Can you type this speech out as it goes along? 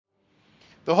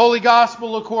The Holy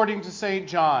Gospel according to St.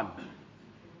 John.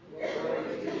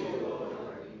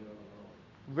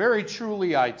 Very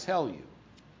truly I tell you,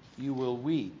 you will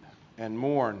weep and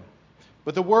mourn,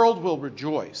 but the world will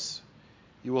rejoice.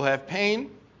 You will have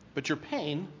pain, but your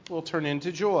pain will turn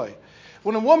into joy.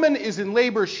 When a woman is in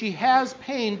labor, she has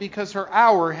pain because her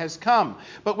hour has come.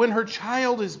 But when her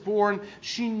child is born,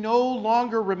 she no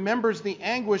longer remembers the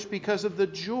anguish because of the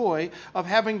joy of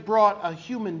having brought a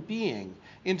human being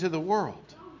into the world.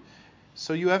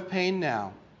 So you have pain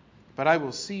now, but I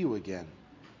will see you again,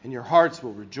 and your hearts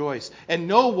will rejoice, and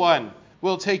no one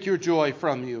will take your joy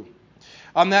from you.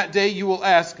 On that day you will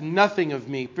ask nothing of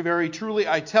me. For very truly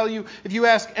I tell you, if you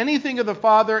ask anything of the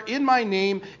Father in my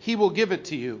name, he will give it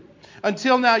to you.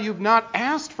 Until now you've not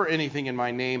asked for anything in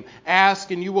my name. Ask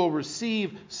and you will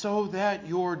receive, so that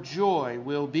your joy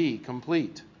will be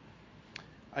complete.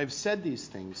 I've said these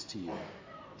things to you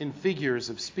in figures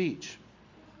of speech.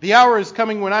 The hour is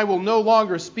coming when I will no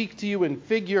longer speak to you in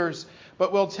figures,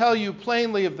 but will tell you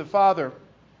plainly of the Father.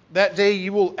 That day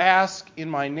you will ask in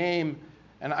my name,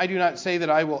 and I do not say that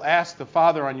I will ask the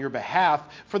Father on your behalf,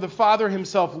 for the Father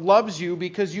himself loves you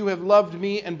because you have loved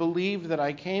me and believed that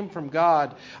I came from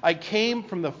God. I came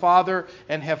from the Father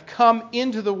and have come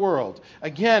into the world.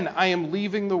 Again, I am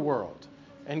leaving the world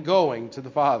and going to the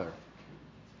Father.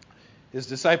 His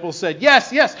disciples said,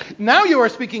 Yes, now you are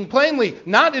speaking plainly,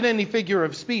 not in any figure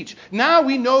of speech. Now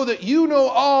we know that you know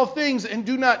all things and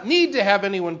do not need to have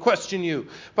anyone question you.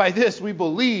 By this we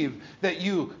believe that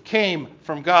you came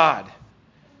from God.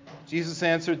 Jesus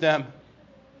answered them,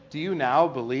 Do you now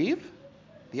believe?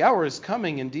 The hour is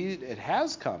coming, indeed it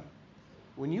has come,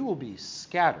 when you will be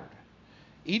scattered,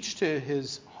 each to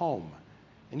his home,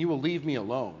 and you will leave me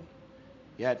alone.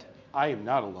 Yet I am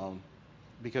not alone,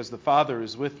 because the Father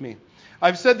is with me.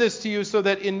 I've said this to you so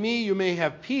that in me you may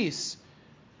have peace.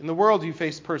 In the world you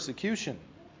face persecution,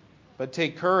 but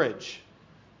take courage.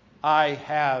 I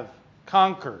have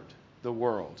conquered the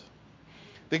world.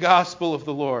 The Gospel of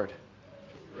the Lord.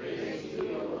 Praise to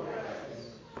you, Lord.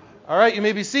 All right, you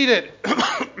may be seated.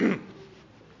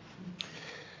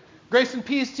 Grace and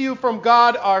peace to you from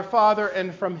God our Father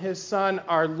and from his Son,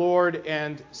 our Lord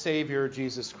and Savior,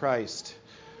 Jesus Christ.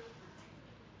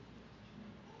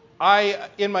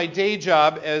 In my day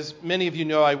job, as many of you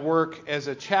know, I work as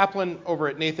a chaplain over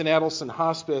at Nathan Adelson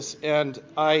Hospice, and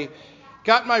I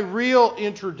got my real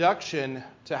introduction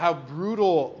to how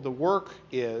brutal the work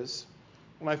is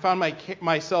when I found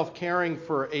myself caring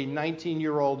for a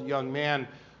 19-year-old young man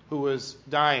who was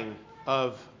dying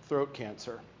of throat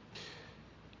cancer.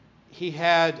 He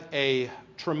had a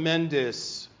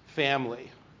tremendous family.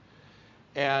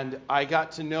 And I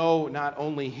got to know not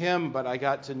only him, but I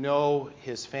got to know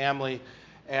his family.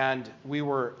 And we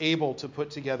were able to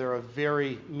put together a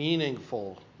very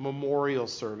meaningful memorial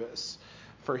service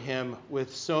for him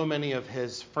with so many of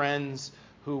his friends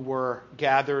who were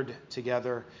gathered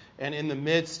together. And in the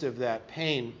midst of that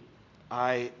pain,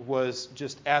 I was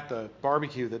just at the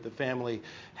barbecue that the family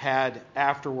had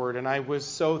afterward. And I was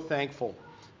so thankful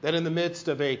that in the midst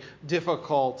of a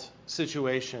difficult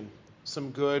situation,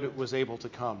 some good was able to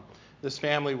come. This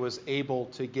family was able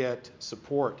to get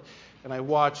support. And I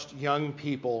watched young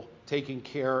people taking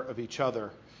care of each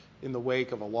other in the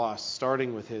wake of a loss,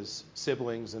 starting with his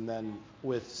siblings and then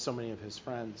with so many of his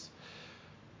friends.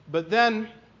 But then,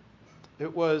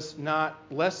 it was not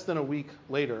less than a week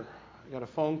later, I got a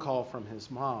phone call from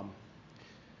his mom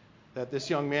that this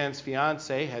young man's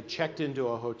fiance had checked into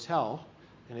a hotel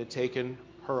and had taken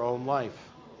her own life.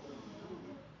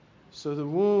 So the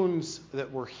wounds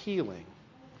that were healing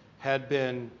had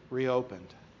been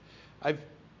reopened. I've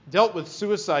dealt with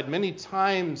suicide many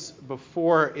times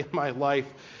before in my life.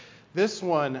 This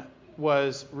one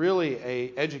was really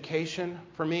an education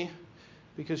for me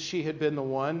because she had been the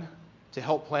one to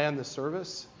help plan the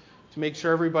service, to make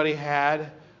sure everybody had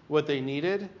what they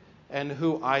needed, and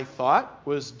who I thought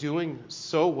was doing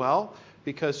so well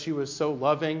because she was so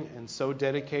loving and so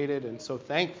dedicated and so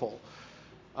thankful.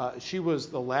 She was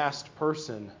the last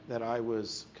person that I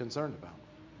was concerned about.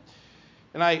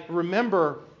 And I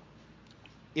remember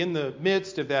in the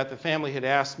midst of that, the family had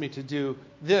asked me to do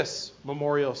this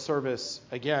memorial service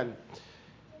again.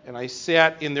 And I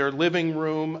sat in their living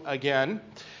room again.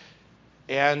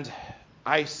 And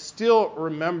I still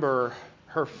remember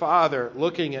her father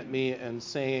looking at me and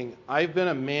saying, I've been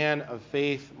a man of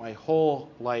faith my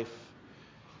whole life.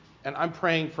 And I'm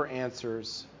praying for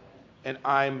answers. And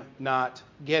I'm not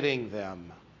getting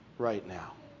them right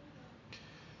now.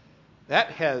 That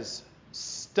has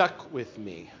stuck with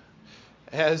me,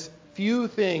 as few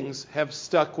things have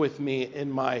stuck with me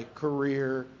in my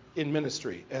career in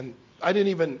ministry. And I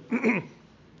didn't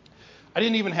I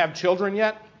didn't even have children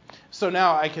yet, so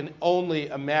now I can only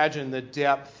imagine the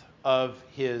depth of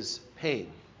his pain.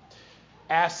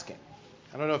 Asking.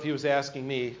 I don't know if he was asking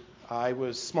me. I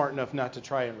was smart enough not to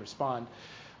try and respond.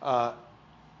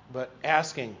 But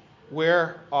asking,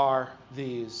 where are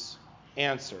these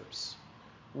answers?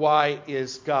 Why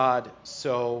is God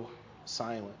so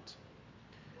silent?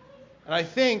 And I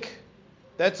think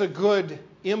that's a good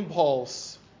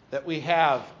impulse that we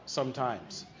have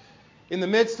sometimes. In the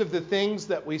midst of the things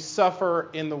that we suffer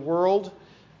in the world,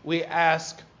 we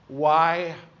ask,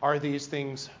 why are these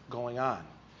things going on?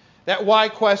 That why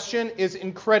question is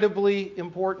incredibly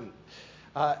important.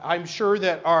 I'm sure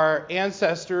that our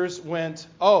ancestors went,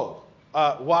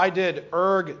 why did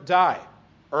Erg die?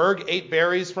 Erg ate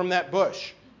berries from that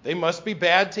bush. They must be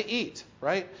bad to eat,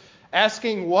 right?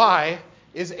 Asking why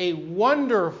is a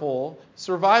wonderful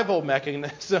survival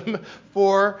mechanism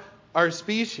for our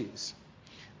species.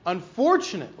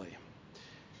 Unfortunately,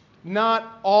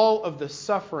 not all of the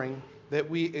suffering that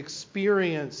we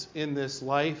experience in this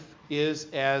life is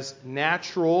as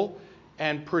natural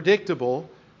and predictable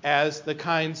as the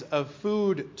kinds of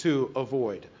food to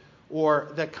avoid,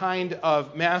 or the kind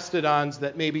of mastodons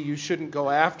that maybe you shouldn't go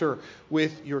after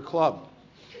with your club.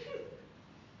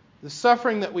 The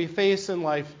suffering that we face in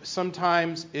life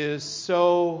sometimes is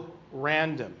so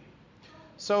random,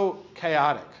 so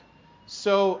chaotic,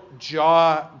 so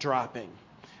jaw-dropping,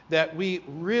 that we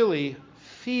really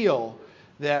feel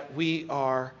that we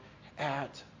are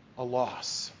at a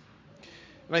loss.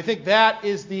 And I think that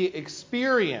is the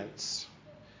experience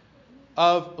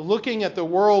of looking at the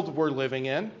world we're living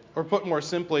in, or put more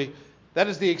simply, that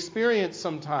is the experience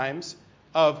sometimes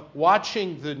of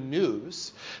watching the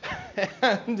news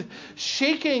and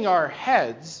shaking our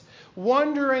heads,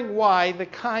 wondering why the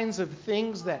kinds of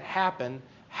things that happen.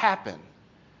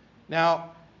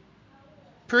 Now,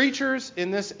 preachers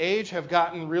in this age have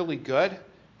gotten really good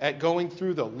at going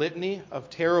through the litany of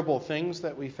terrible things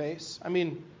that we face. I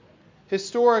mean,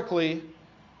 historically,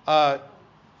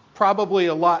 probably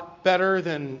a lot better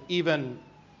than even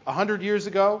 100 years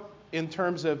ago in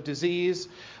terms of disease.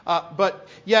 But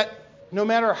yet, no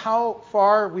matter how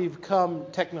far we've come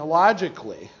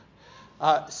technologically,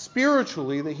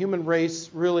 spiritually, the human race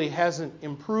really hasn't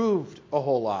improved a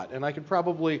whole lot. And I could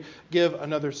probably give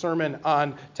another sermon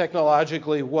on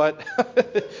technologically what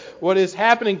what is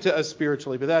happening to us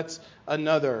spiritually, but that's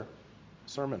another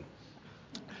sermon.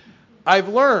 I've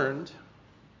learned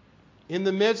in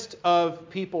the midst of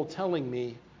people telling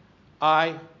me,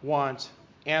 I want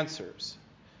answers.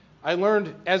 I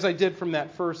learned, as I did from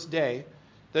that first day,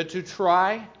 that to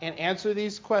try and answer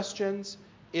these questions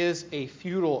is a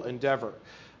futile endeavor.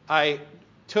 I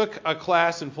took a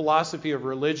class in philosophy of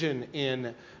religion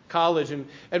in college,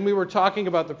 and we were talking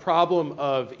about the problem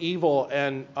of evil,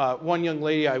 and one young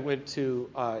lady I went to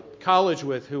college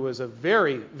with, who was a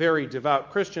very, very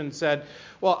devout Christian, said,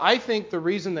 well, I think the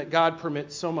reason that God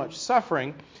permits so much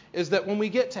suffering is that when we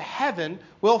get to heaven,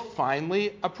 we'll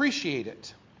finally appreciate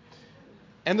it.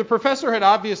 And the professor had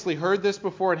obviously heard this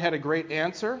before and had a great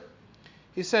answer.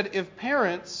 He said, if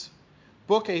parents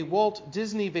book a Walt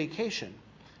Disney vacation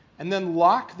and then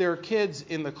lock their kids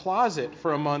in the closet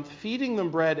for a month, feeding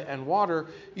them bread and water,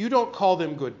 you don't call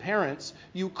them good parents,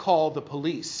 you call the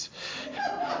police.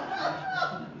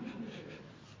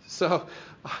 So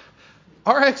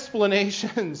our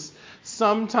explanations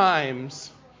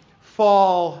sometimes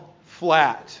fall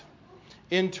flat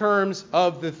in terms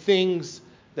of the things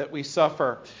that we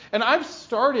suffer. And I've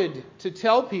started to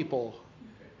tell people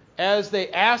as they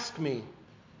ask me,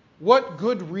 what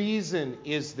good reason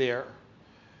is there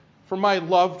for my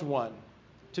loved one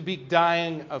to be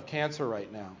dying of cancer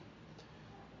right now?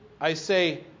 I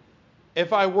say,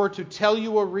 if I were to tell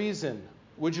you a reason,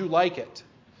 would you like it?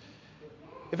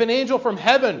 If an angel from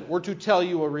heaven were to tell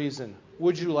you a reason,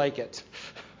 would you like it?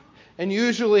 And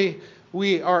usually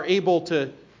we are able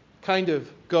to kind of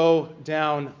go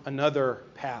down another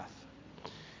path.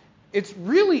 It's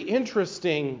really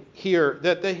interesting here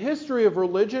that the history of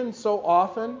religion so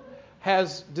often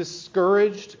has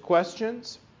discouraged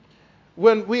questions.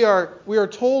 When we are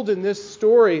told in this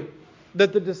story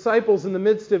that the disciples, in the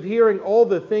midst of hearing all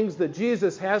the things that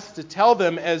Jesus has to tell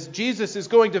them as Jesus is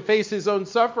going to face his own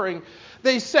suffering,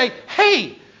 they say,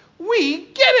 hey, we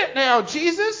get it now,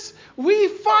 Jesus. We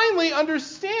finally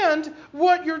understand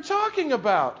what you're talking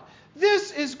about.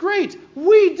 This is great.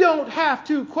 We don't have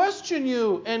to question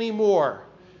you anymore.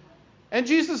 And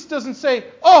Jesus doesn't say,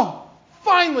 oh,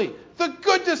 finally, the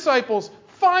good disciples,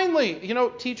 finally,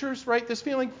 teachers, right, this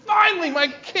feeling, finally, my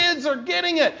kids are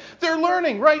getting it. They're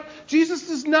learning, right? Jesus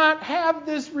does not have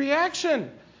this reaction.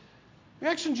 The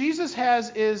reaction Jesus has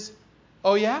is,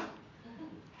 oh yeah?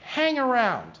 hang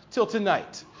around till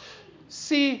tonight.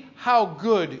 See how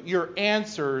good your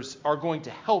answers are going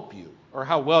to help you, or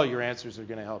how well your answers are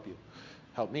going to help you.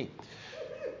 Help me.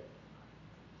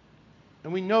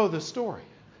 And we know the story.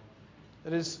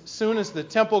 That as soon as the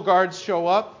temple guards show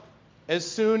up, as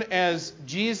soon as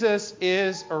Jesus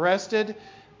is arrested,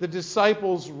 the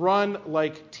disciples run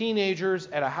like teenagers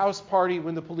at a house party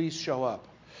when the police show up.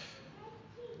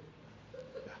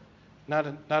 Not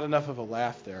enough of a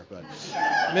laugh there, but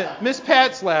Miss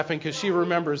Pat's laughing because she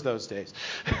remembers those days.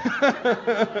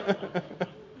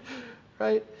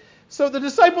 Right? So the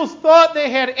disciples thought they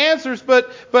had answers,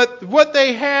 but what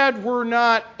they had were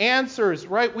not answers,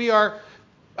 right?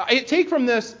 I take from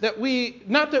this that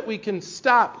not that we can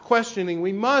stop questioning,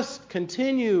 we must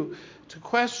continue to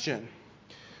question.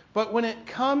 But when it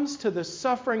comes to the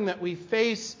suffering that we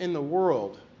face in the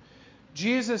world,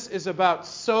 Jesus is about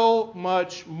so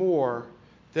much more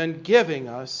than giving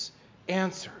us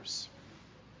answers.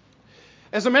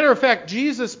 As a matter of fact,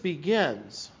 Jesus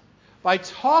begins by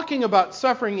talking about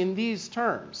suffering in these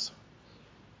terms.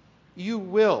 You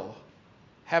will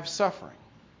have suffering.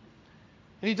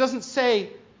 And he doesn't say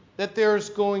that there's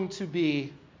going to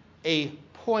be a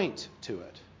point to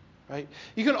it, right?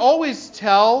 You can always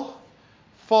tell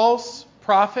false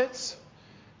prophets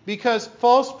because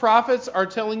false prophets are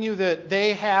telling you that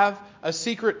they have a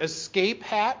secret escape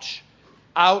hatch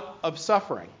out of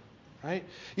suffering, right?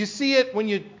 You see it when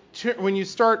you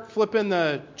start flipping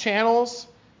the channels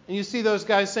and you see those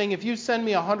guys saying, if you send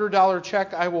me $100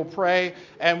 check, I will pray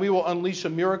and we will unleash a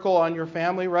miracle on your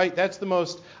family, right? That's the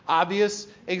most obvious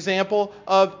example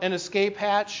of an escape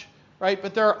hatch, right?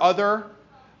 But there are other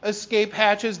escape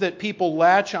hatches that people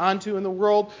latch onto in the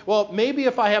world. Well, maybe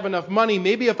if I have enough money,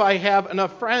 maybe if I have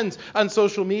enough friends on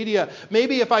social media,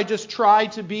 maybe if I just try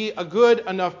to be a good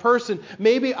enough person,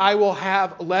 maybe I will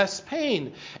have less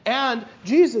pain. And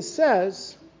Jesus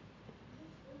says,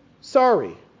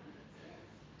 sorry,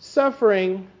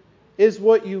 suffering is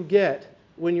what you get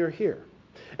when you're here.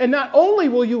 And not only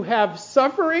will you have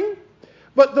suffering,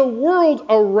 but the world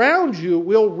around you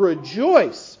will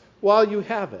rejoice while you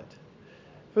have it.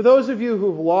 For those of you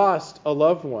who've lost a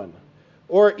loved one,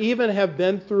 or even have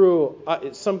been through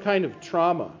some kind of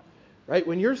trauma, right?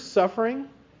 When you're suffering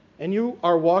and you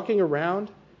are walking around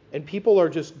and people are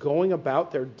just going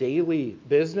about their daily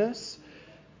business,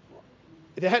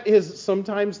 that is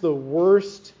sometimes the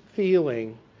worst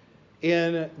feeling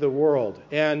in the world.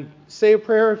 And say a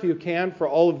prayer if you can for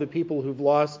all of the people who've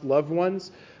lost loved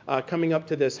ones coming up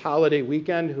to this holiday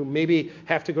weekend, who maybe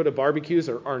have to go to barbecues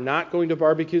or are not going to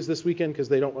barbecues this weekend because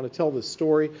they don't want to tell this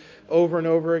story over and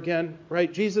over again,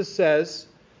 right? Jesus says,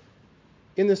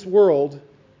 in this world,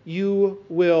 you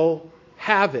will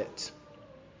have it.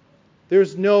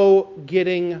 There's no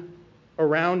getting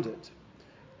around it,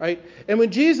 right? And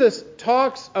when Jesus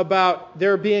talks about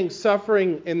there being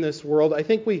suffering in this world, I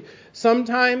think we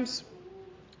sometimes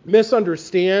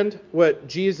misunderstand what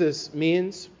Jesus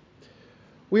means.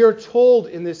 We are told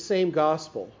in this same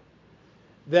gospel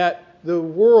that the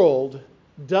world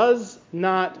does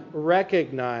not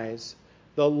recognize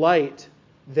the light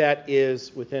that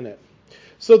is within it.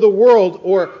 So the world,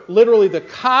 or literally the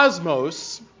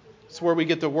cosmos, that's where we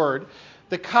get the word,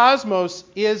 the cosmos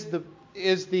is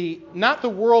not the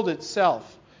world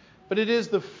itself, but it is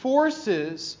the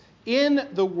forces in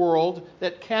the world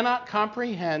that cannot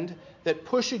comprehend, that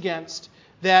push against,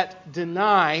 that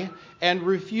deny and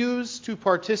refuse to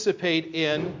participate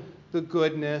in the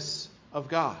goodness of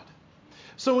God.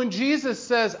 So when Jesus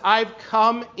says, I've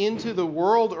come into the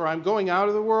world, or I'm going out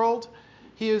of the world,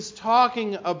 he is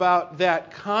talking about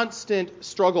that constant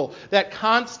struggle, that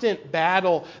constant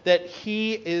battle that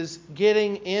he is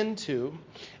getting into.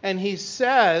 And he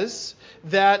says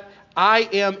that I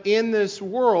am in this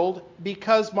world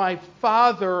because my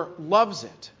Father loves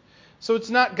it. So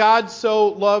it's not God so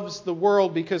loves the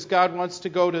world because God wants to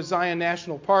go to Zion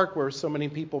National Park, where so many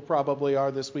people probably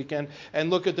are this weekend, and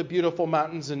look at the beautiful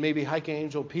mountains and maybe hike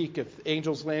Angel Peak,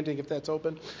 Angel's Landing, if that's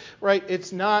open. Right?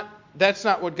 That's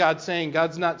not what God's saying.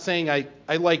 God's not saying I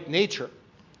like nature.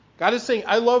 God is saying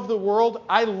I love the world.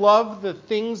 I love the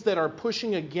things that are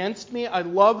pushing against me. I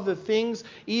love the things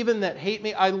even that hate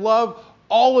me. I love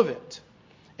all of it.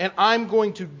 And I'm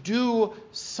going to do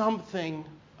something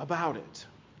about it.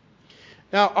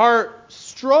 Now, our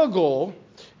struggle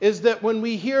is that when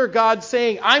we hear God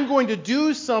saying, I'm going to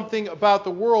do something about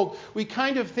the world, we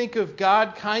kind of think of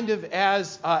God kind of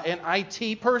as an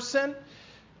IT person,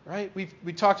 right?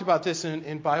 We talked about this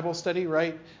in Bible study,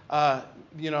 right? God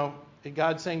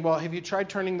saying, well, have you tried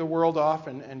turning the world off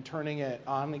and turning it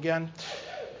on again?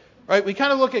 Right? We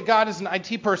kind of look at God as an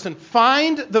IT person.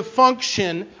 Find the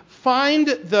function, find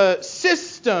the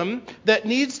system that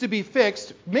needs to be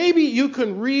fixed. Maybe you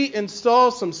can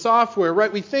reinstall some software,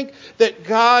 right? We think that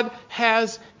God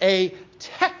has a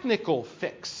technical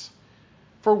fix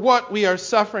for what we are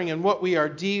suffering and what we are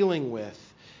dealing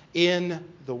with in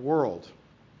the world.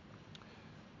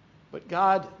 But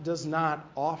God does not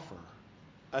offer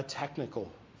a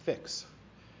technical fix.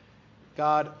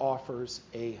 God offers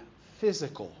a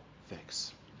physical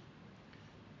fix.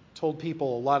 I told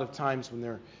people a lot of times when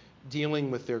they're dealing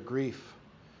with their grief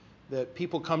that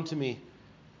people come to me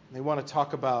and they want to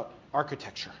talk about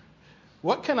architecture.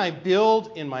 What can I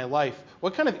build in my life?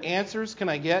 What kind of answers can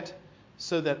I get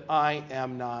so that I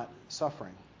am not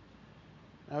suffering?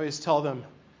 I always tell them,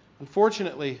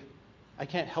 unfortunately, I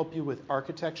can't help you with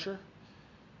architecture.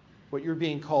 What you're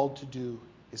being called to do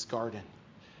is garden.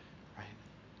 Right?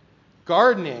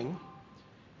 Gardening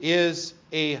is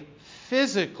a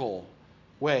physical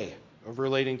way of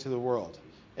relating to the world.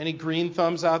 Any green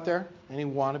thumbs out there? Any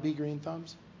wannabe green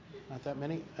thumbs? Not that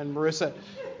many? And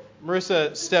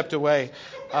Marissa stepped away.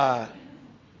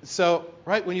 So,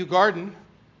 right, when you garden,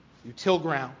 you till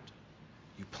ground,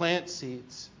 you plant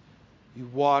seeds, you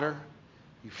water,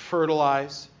 you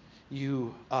fertilize,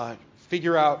 you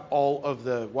figure out all of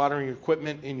the watering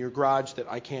equipment in your garage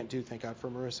that I can't do, thank God for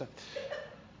Marissa.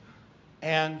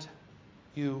 And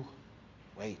you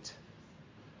wait.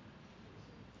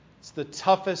 It's the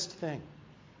toughest thing,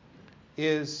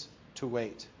 is to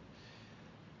wait.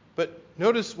 But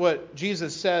notice what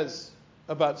Jesus says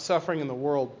about suffering in the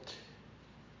world.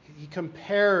 He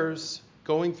compares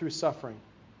going through suffering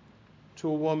to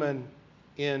a woman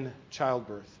in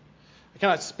childbirth. I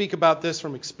cannot speak about this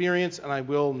from experience, and I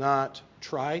will not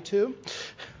try to.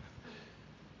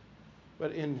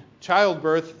 But in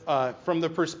childbirth, from the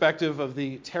perspective of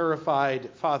the terrified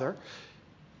father,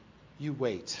 you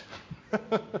wait.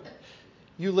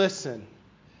 You listen.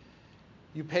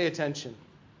 You pay attention.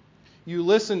 You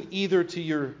listen either to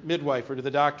your midwife or to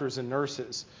the doctors and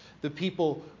nurses, the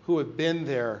people who have been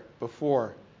there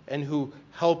before and who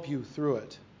help you through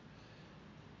it.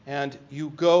 And you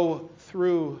go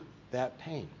through that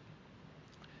pain.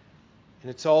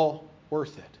 And it's all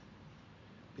worth it,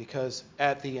 because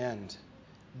at the end,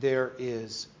 there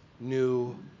is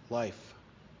new life.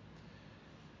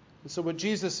 And so what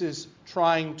Jesus is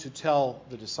trying to tell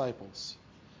the disciples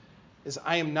is,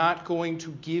 I am not going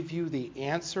to give you the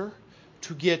answer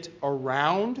to get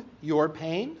around your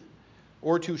pain,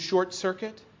 or to short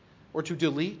circuit, or to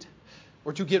delete,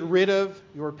 or to get rid of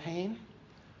your pain.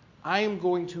 I am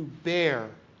going to bear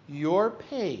your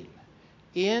pain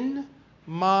in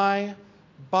my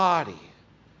body,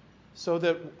 so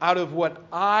that out of what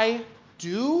I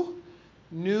do,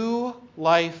 new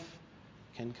life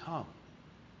can come.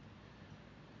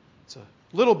 It's a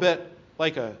little bit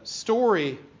like a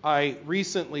story I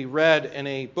recently read in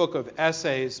a book of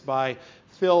essays by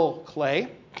Phil Clay,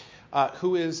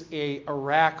 who is an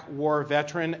Iraq war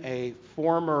veteran, a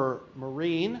former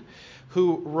Marine,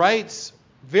 who writes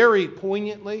very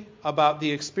poignantly about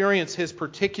the experience his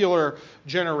particular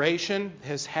generation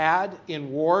has had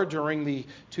in war during the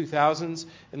 2000s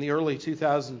and the early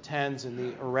 2010s in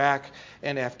the Iraq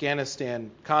and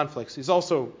Afghanistan conflicts. He's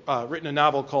also written a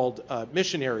novel called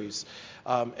Missionaries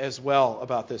as well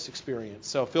about this experience.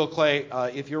 So Phil Clay,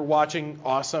 if you're watching,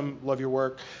 awesome, love your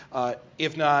work.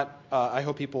 If not, I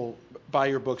hope people buy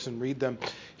your books and read them.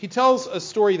 He tells a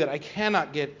story that I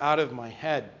cannot get out of my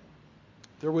head.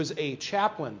 There was a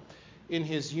chaplain in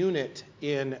his unit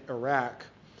in Iraq,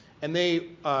 and they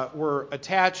were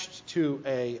attached to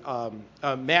a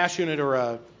MASH unit, or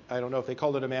I don't know if they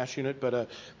called it a MASH unit, but a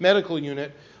medical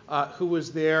unit who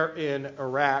was there in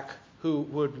Iraq who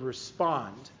would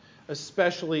respond,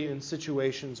 especially in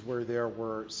situations where there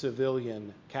were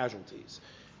civilian casualties.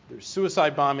 There's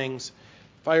suicide bombings,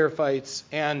 firefights,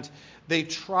 and they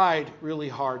tried really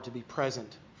hard to be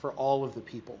present for all of the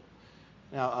people.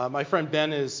 Now, my friend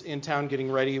Ben is in town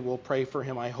getting ready. We'll pray for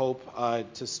him, I hope,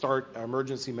 to start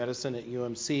emergency medicine at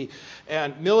UMC.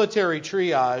 And military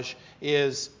triage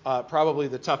is probably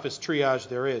the toughest triage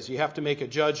there is. You have to make a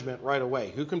judgment right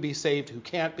away. Who can be saved? Who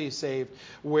can't be saved?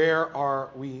 Where are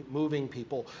we moving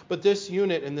people? But this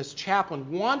unit and this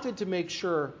chaplain wanted to make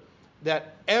sure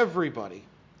that everybody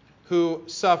who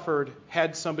suffered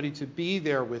had somebody to be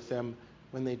there with them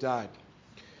when they died.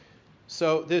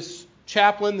 So this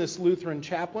chaplain, this Lutheran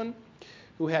chaplain,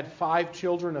 who had 5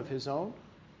 children of his own,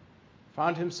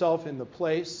 found himself in the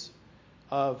place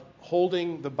of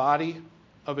holding the body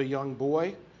of a young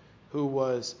boy who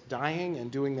was dying and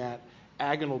doing that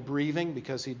agonal breathing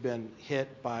because he'd been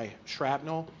hit by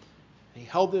shrapnel. He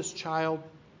held this child.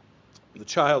 The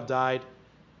child died.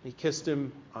 He kissed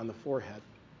him on the forehead.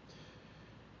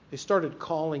 They started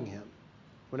calling him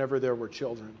whenever there were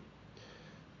children.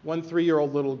 One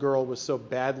 3-year-old little girl was so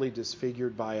badly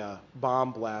disfigured by a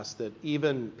bomb blast that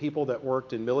even people that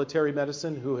worked in military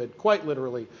medicine, who had quite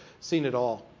literally seen it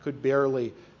all, could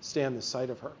barely stand the sight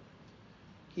of her.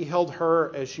 He held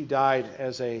her as she died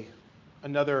as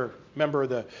another member of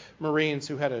the Marines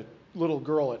who had a little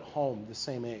girl at home the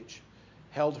same age,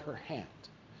 held her hand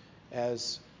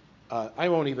as, I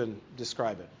won't even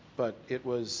describe it, but it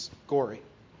was gory.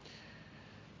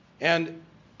 And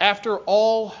after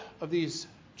all of these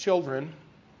children,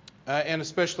 and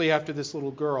especially after this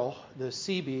little girl, the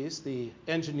Seabees, the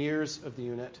engineers of the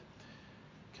unit,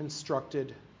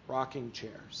 constructed rocking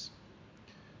chairs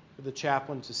for the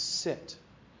chaplain to sit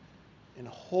and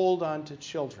hold on to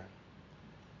children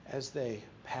as they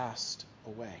passed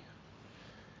away.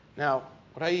 Now,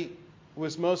 what I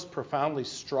was most profoundly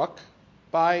struck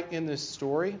by in this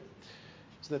story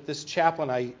is that this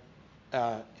chaplain,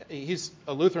 he's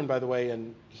a Lutheran, by the way,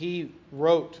 and he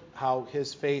wrote how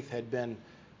his faith had been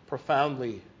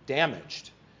profoundly damaged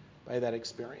by that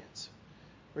experience,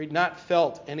 where he'd not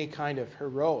felt any kind of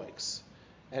heroics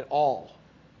at all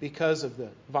because of the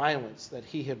violence that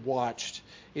he had watched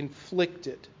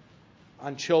inflicted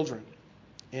on children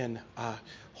in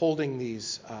holding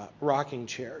these rocking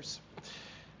chairs,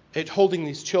 holding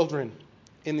these children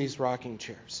in these rocking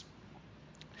chairs.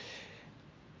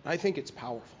 I think it's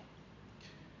powerful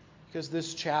because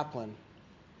this chaplain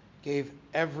gave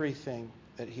everything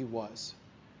that he was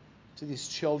to these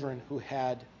children who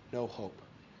had no hope,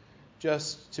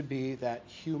 just to be that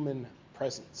human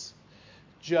presence,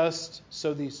 just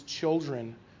so these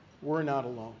children were not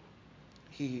alone.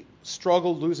 He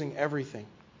struggled losing everything,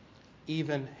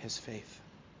 even his faith.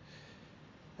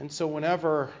 And so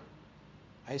whenever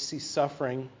I see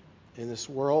suffering in this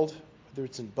world, whether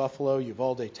it's in Buffalo,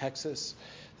 Uvalde, Texas,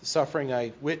 the suffering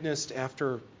I witnessed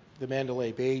after the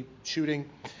Mandalay Bay shooting,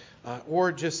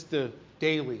 or just the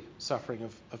daily suffering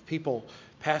of people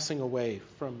passing away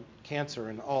from cancer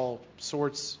and all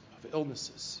sorts of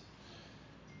illnesses,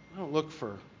 I don't look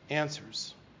for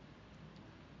answers.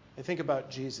 I think about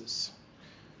Jesus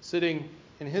sitting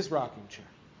in his rocking chair,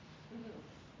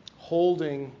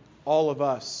 holding all of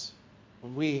us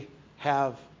when we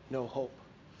have no hope,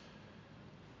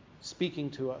 speaking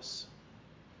to us,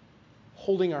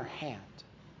 holding our hand,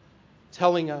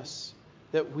 telling us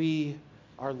that we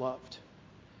are loved.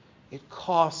 It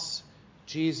costs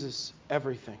Jesus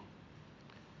everything.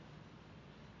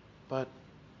 But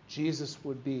Jesus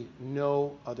would be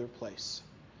no other place.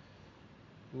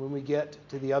 And when we get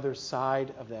to the other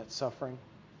side of that suffering,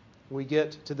 we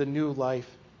get to the new life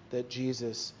that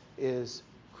Jesus is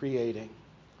creating,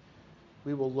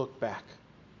 we will look back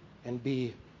and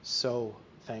be so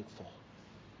thankful.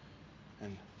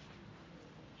 And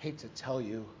I hate to tell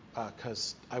you,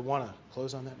 because I want to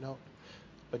close on that note,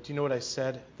 but do you know what I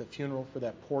said at the funeral for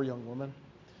that poor young woman?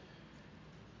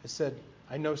 I said,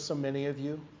 I know so many of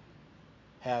you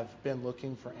have been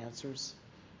looking for answers.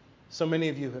 So many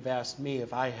of you have asked me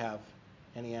if I have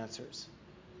any answers.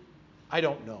 I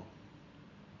don't know.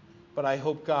 But I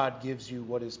hope God gives you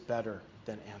what is better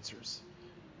than answers.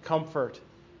 Comfort,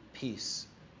 peace,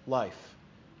 life,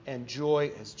 and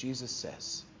joy, as Jesus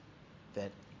says,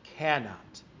 that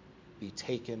cannot be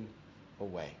taken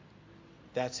away.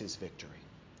 That's his victory.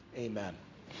 Amen.